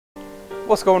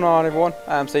What's going on, everyone?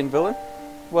 I'm SaintVillain.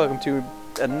 Welcome to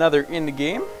another indie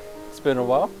game. It's been a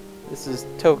while. This is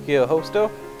Tokyo Hosto.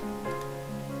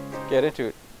 Let's get into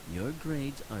it. Your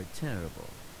grades are terrible.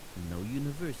 No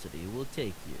university will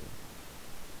take you.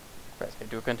 Press A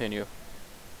to continue.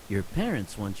 Your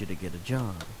parents want you to get a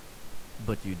job,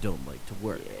 but you don't like to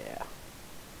work. Yeah.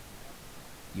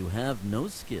 You have no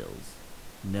skills,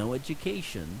 no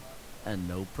education, and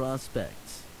no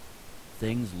prospects.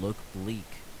 Things look bleak.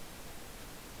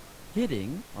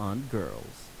 Hitting on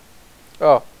girls.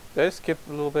 Oh, did I skip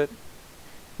a little bit?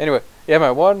 Anyway, yeah,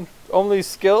 my one only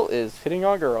skill is hitting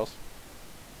on girls.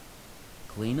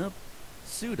 Clean up,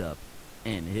 suit up,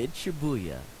 and hit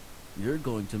Shibuya. You're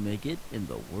going to make it in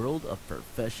the world of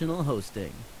professional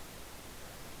hosting.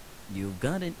 You've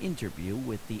got an interview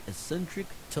with the eccentric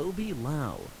Toby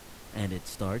Lau, and it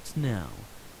starts now.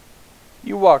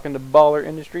 You walk into Baller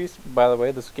Industries. By the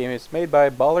way, this game is made by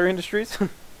Baller Industries.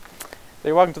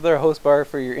 They walk into their host bar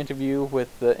for your interview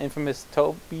with the infamous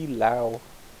Toby Lau.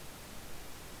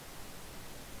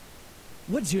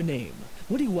 What's your name?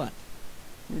 What do you want?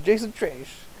 I'm Jason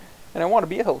Trash, and I want to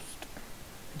be a host.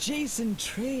 Jason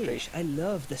Trash. I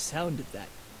love the sound of that.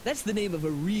 That's the name of a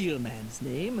real man's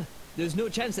name. There's no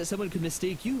chance that someone could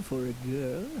mistake you for a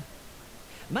girl.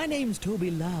 My name's Toby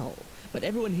Lau, but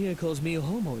everyone here calls me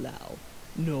Homo Lau.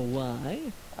 Know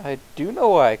why? I do know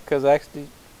why, because actually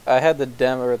I had the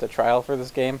demo or the trial for this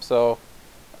game, so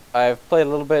I've played a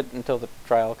little bit until the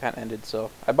trial kind of ended, so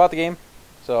I bought the game.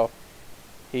 So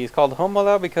he's called Homo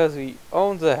Lau because he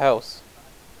owns a house.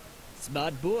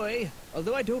 Smart boy.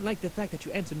 Although I don't like the fact that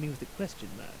you answered me with a question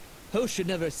mark. Hosts should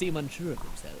never seem unsure of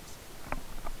themselves.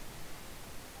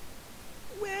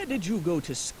 Where did you go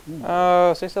to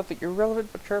school? Say something irrelevant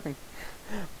but charming.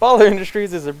 Baller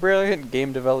Industries is a brilliant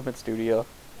game development studio.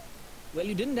 Well,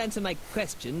 you didn't answer my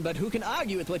question, but who can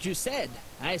argue with what you said?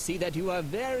 I see that you are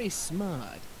very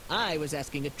smart. I was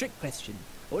asking a trick question.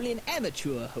 Only an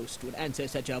amateur host would answer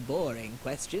such a boring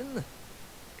question.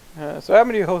 So how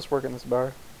many hosts work in this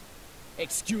bar?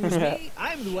 Excuse me?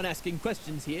 I'm the one asking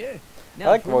questions here. Now, I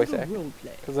like for a voice little acting, role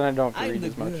play. because then I don't have to I'm read the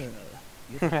as much. girl.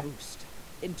 You're the host.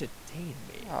 Entertain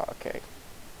me. Oh, okay.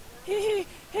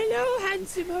 Hello,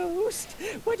 handsome host.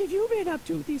 What have you been up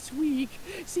to this week?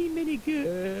 Seen many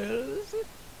girls?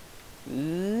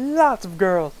 Lots of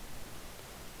girls.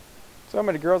 So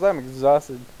many girls, I'm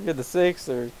exhausted. You're the 6th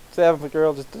or 7th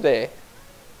girl just today.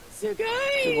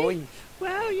 Sugoi!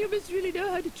 Wow, you must really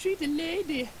know how to treat a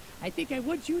lady. I think I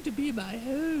want you to be my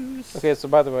host. Okay, so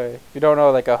by the way, if you don't know,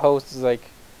 like a host is like,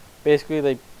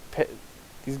 basically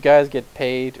these guys get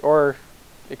paid, or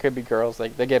it could be girls,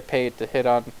 like they get paid to hit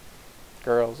on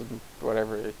girls and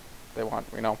whatever they want,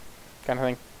 you know, kind of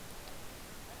thing.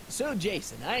 So,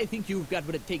 Jason, I think you've got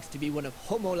what it takes to be one of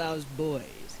Homo Lau's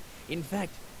boys. In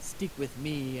fact, stick with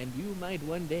me and you might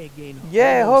one day gain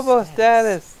Homo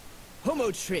status. Homo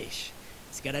Trash.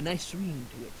 It's got a nice ring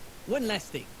to it. One last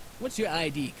thing. What's your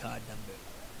ID card number?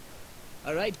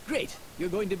 Alright, great. You're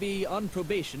going to be on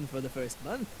probation for the first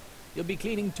month. You'll be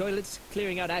cleaning toilets,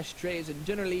 clearing out ashtrays, and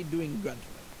generally doing grunt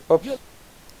work. Oops.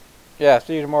 Yeah,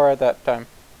 see you tomorrow at that time.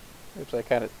 Oops, I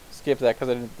kind of skipped that because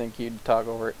I didn't think you'd talk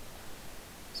over it.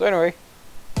 So anyway.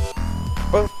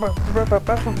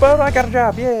 I got a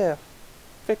job, yeah!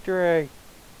 Victory!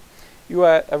 You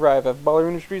arrive at Baller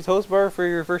Industries host bar for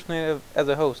your first night as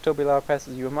a host. Toby Lau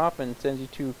passes you a mop and sends you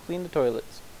to clean the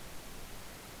toilets.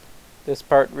 This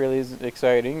part really isn't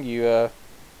exciting. I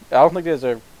don't think there's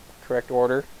a correct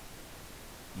order.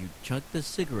 You chuck the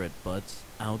cigarette butts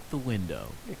out the window.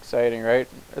 Exciting, right?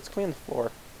 Let's clean the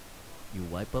floor. You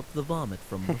wipe up the vomit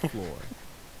from the floor.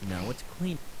 Now it's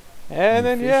clean. And You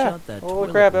then, fish yeah. out that Holy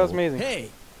toilet crap, that was roll. amazing. Hey,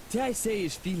 Tai say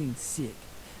is feeling sick.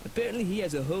 Apparently he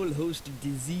has a whole host of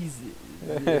diseases.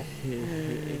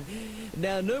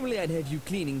 Now, normally I'd have you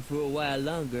cleaning for a while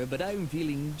longer, but I'm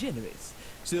feeling generous.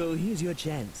 So here's your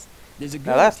chance. There's a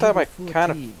girl Now, last time I table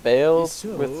kind of 14. failed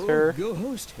So, with her. Go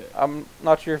host her. I'm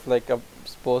not sure if, like, I'm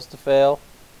supposed to fail.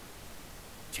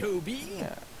 Toby?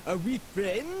 Yeah. Are we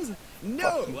friends?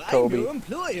 No, Fucking I'm Toby. your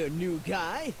employer, new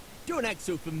guy. Don't act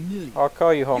so familiar. I'll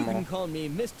call you You Homo. can call me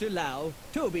Mr. Lau,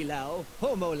 Toby Lau,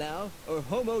 Homo Lau, or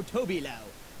Homo Toby Lau.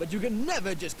 But you can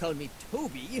never just call me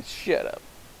Toby. Shut up.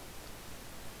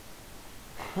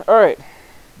 Alright.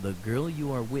 The girl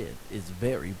you are with is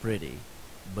very pretty,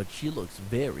 but she looks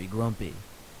very grumpy.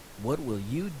 What will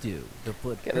you do to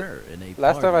put Get it. her in a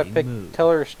Last time I party picked mood?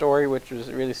 tell her a story, which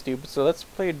was really stupid, so let's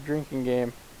play a drinking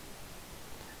game.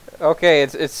 Okay,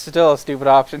 it's still a stupid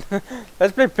option.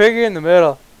 Let's play Piggy in the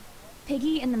middle.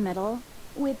 Piggy in the middle?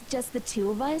 With just the two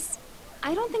of us?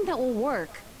 I don't think that will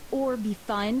work. Or be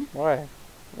fun. Why?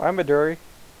 Why Midori?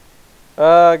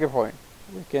 Good point.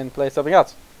 We can play something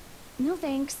else. No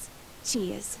thanks.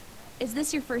 Jeez. Is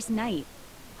this your first night?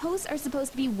 Hosts are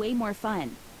supposed to be way more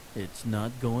fun. It's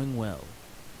not going well.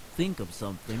 Think of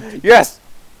something to Yes!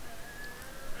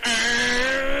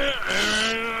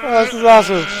 Oh, this is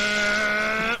awesome.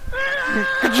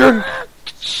 What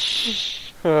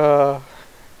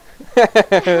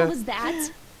the hell was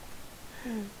that?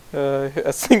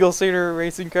 A single-seater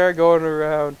racing car going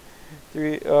around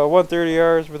 130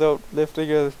 hours without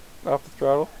lifting off the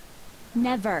throttle.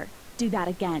 Never do that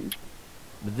again.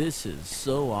 This is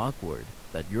so awkward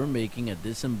that you're making a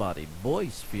disembodied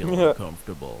voice feel Yeah.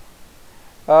 uncomfortable.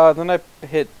 Then I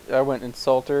went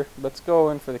insult her. Let's go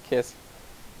in for the kiss.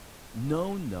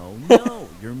 No, no, no!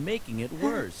 You're making it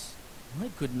worse. Why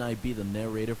couldn't I be the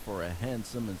narrator for a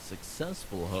handsome and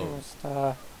successful host?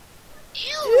 Ew!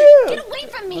 Get away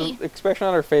from me! The expression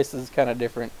on her face is kind of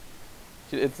different.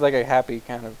 It's like a happy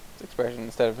kind of expression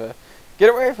instead of a, get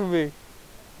away from me!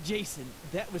 Jason,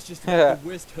 that was just about the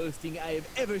worst hosting I have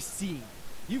ever seen.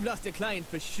 You've lost a client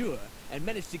for sure, and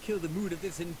managed to kill the mood of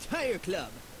this entire club.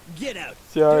 Get out!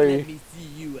 Sorry. Don't let me see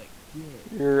you again.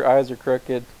 Your eyes are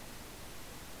crooked.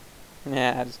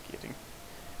 Nah, just kidding.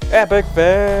 Epic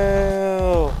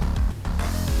fail!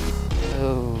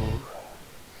 Oh.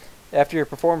 After your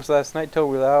performance last night,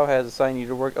 Toby Lau has assigned you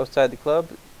to work outside the club.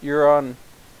 You're on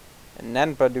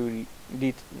Nanpa duty.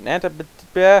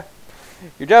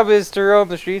 Your job is to roam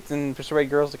the streets and persuade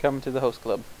girls to come to the host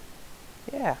club.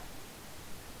 Yeah.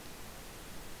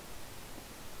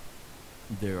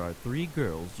 There are 3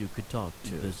 girls you could talk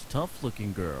to. This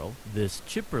tough-looking girl, this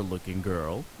chipper-looking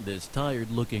girl, this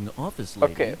tired-looking office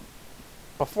lady. Okay.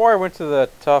 Before I went to the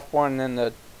tough one, then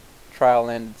the trial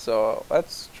ended. So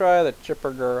let's try the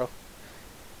chipper girl.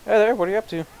 Hey there, what are you up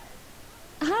to?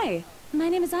 Hi, my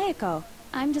name is Ayako.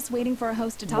 I'm just waiting for a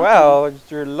host to talk Well,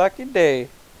 it's your lucky day.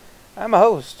 I'm a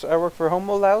host. I work for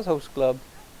Homo Lau's host club.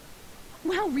 to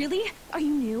me. Wow, really? Are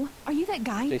you new? Are you that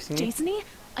guy? Jason-y? Jason-y?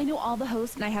 I know all the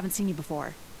hosts and I haven't seen you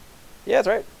before. Yeah, that's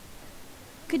right.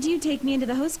 Could you take me into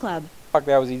the host club? Fuck,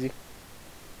 that was easy.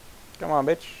 Come on,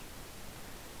 bitch.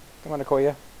 Come on,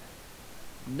 Akoya.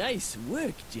 Nice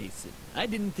work, Jason. I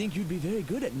didn't think you'd be very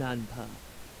good at Nanpa.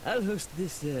 I'll host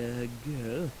this,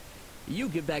 girl. You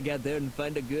get back out there and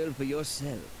find a girl for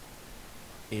yourself.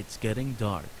 It's getting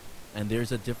dark, and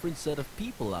there's a different set of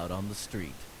people out on the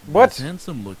street. What? This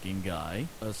handsome-looking guy,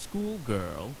 a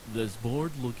schoolgirl, this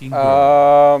bored-looking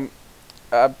girl.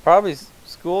 Probably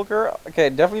schoolgirl. Okay,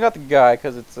 definitely not the guy,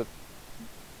 because it's a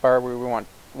bar where we want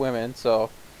women,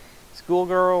 so...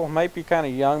 Schoolgirl might be kind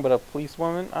of young, but a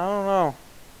policewoman? I don't know.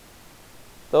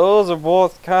 Those are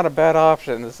both kind of bad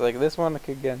options. Like, this one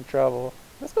could get in trouble.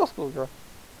 Let's go schoolgirl.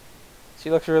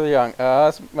 She looks really young.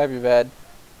 This might be bad.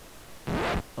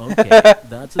 Okay,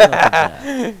 that's enough of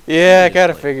that. Yeah, I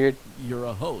kind of Seriously, figured. You're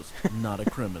a host, not a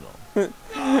criminal.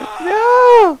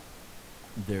 No!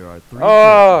 There are 3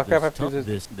 Oh, girls. crap, I have This to do tough,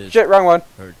 this. this Shit, wrong one.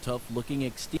 her tough-looking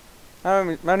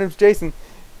exterior. My name's Jason.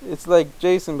 It's like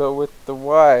Jason, but with the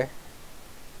Y.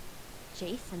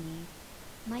 Jason.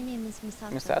 My name is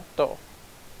Misato. Misato.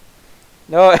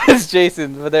 No, it's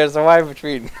Jason, but there's a Y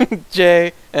between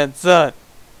J and son.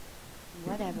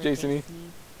 Whatever, Jason-y.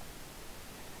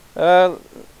 Jason-y.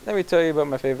 Let me tell you about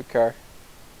my favorite car.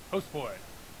 Host boy.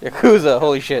 Yakuza,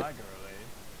 holy shit. My girl, eh?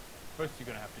 First you're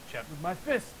gonna have to chat with my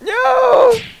fist.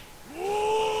 No!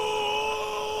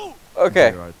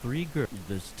 Okay. There are 3 girls.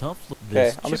 This tough.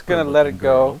 Okay, I'm just gonna let it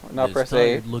go, and I'll press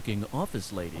A. Looking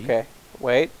office lady. Okay,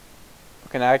 wait.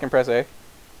 Okay, now I can press A.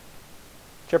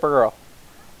 Chipper girl.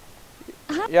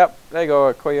 Uh-huh. Yep, there you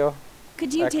go, Koyo.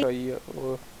 Could you take...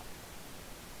 Akoyo.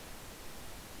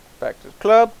 Back to the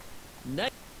club.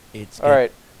 Nice. It's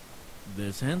Alright,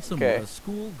 this handsome Okay.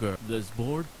 schoolgirl. This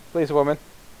bored. please, woman.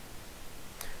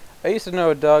 I used to know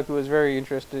a dog who was very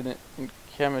interested in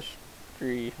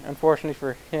chemistry. Unfortunately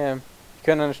for him, he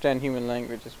couldn't understand human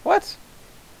languages. What?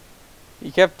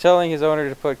 He kept telling his owner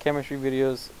to put chemistry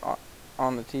videos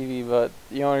on the TV, but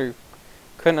the owner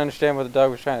couldn't understand what the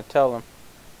dog was trying to tell him.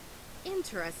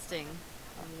 Interesting.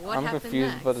 What I'm happened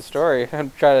confused next? about the story I'm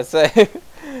trying to say.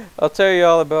 I'll tell you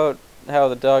all about how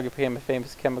the dog became a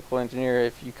famous chemical engineer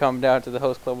if you come down to the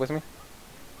host club with me.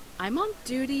 I'm on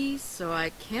duty, so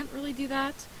I can't really do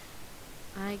that.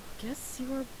 I guess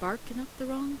you were barking up the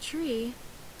wrong tree.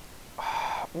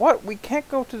 What? We can't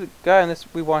go to the guy unless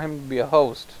we want him to be a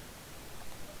host.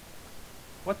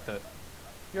 What the?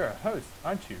 You're a host,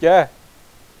 aren't you? Yeah.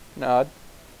 Nod.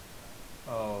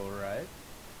 Alright.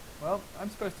 Well, I'm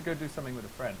supposed to go do something with a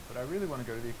friend, but I really want to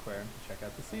go to the aquarium to check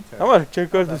out the sea I turtle. want to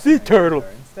check out the That's sea what I'm gonna turtle. do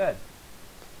there Instead.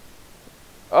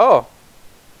 Oh.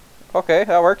 Okay,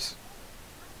 that works.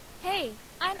 Hey,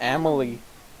 I'm Emily.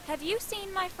 Have you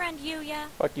seen my friend Yuya?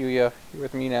 Fuck you, yeah. You're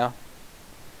with me now.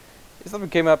 If something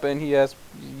came up and he asked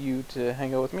you to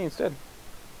hang out with me instead.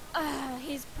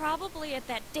 He's probably at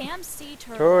that damn sea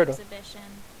turtle Turtle. exhibition.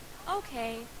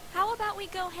 Okay, how about we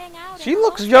go hang out She in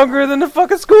looks Hosto? younger than the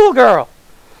fucking schoolgirl.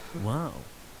 Wow.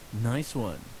 Nice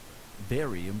one.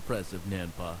 Very impressive,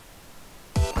 Nanpa.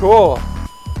 Cool.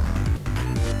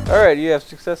 Alright, you have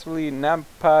successfully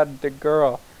nampad the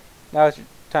girl. Now it's your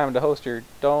time to host her.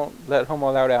 Don't let Homo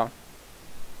allow down.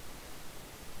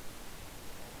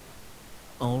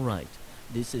 Alright.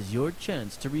 This is your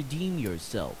chance to redeem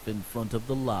yourself in front of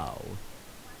the Lao.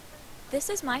 This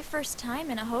is my first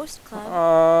time in a host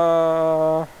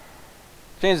club.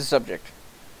 Change the subject.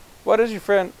 What is your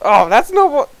friend? Oh, that's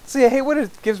not what. See, I hate when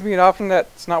it gives me an option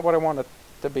that's not what I want it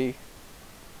to be.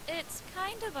 It's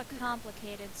kind of a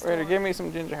complicated story. Waiter, give me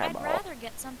some ginger I'd highball. rather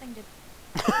get something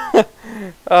to...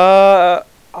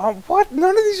 What? None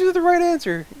of these are the right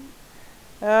answer.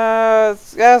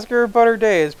 Ask her about her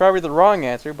day is probably the wrong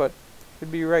answer, but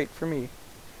could be right for me.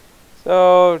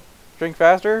 So, drink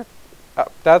faster?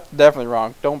 That's definitely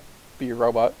wrong. Don't be a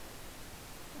robot.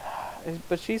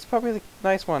 But she's probably the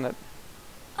nice one.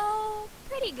 Oh,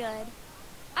 pretty good.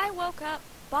 I woke up,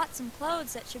 bought some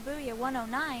clothes at Shibuya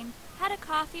 109, had a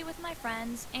coffee with my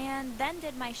friends, and then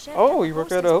did my shift Oh, at the you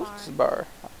work at a hostess hostess bar.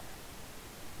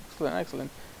 Excellent,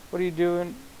 excellent. What are you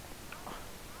doing?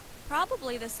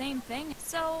 Probably the same thing.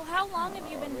 So, how long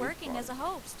have you been working as a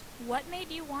host? What made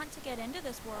you want to get into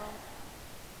this world?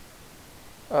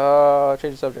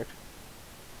 Change the subject.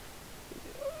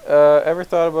 Ever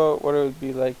thought about what it would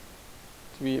be like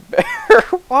to be a bear?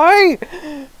 Why?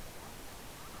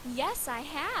 Yes, I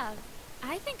have.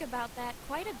 I think about that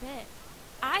quite a bit.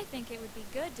 I think it would be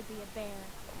good to be a bear.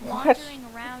 What Wandering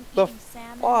around the eating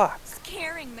salmon, fuck?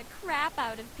 scaring the crap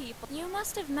out of people. You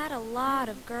must have met a lot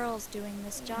of girls doing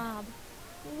this job.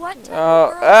 What type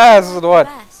of girls this do is you the like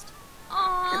one. best?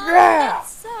 Aw, Yeah.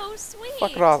 that's so sweet.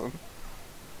 Fucking awesome.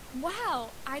 Wow,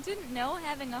 I didn't know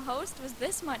having a host was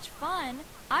this much fun.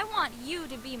 I want you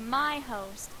to be my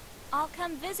host. I'll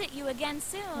come visit you again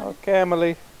soon. Okay,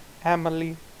 Emily.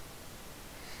 Emily.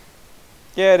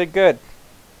 Yeah, did good.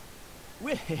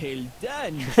 Well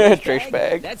done, Trash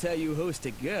bag. That's how you host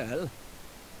a girl.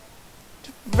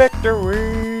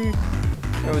 Victory!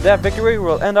 And with that victory,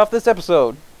 we'll end off this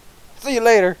episode. See you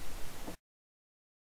later.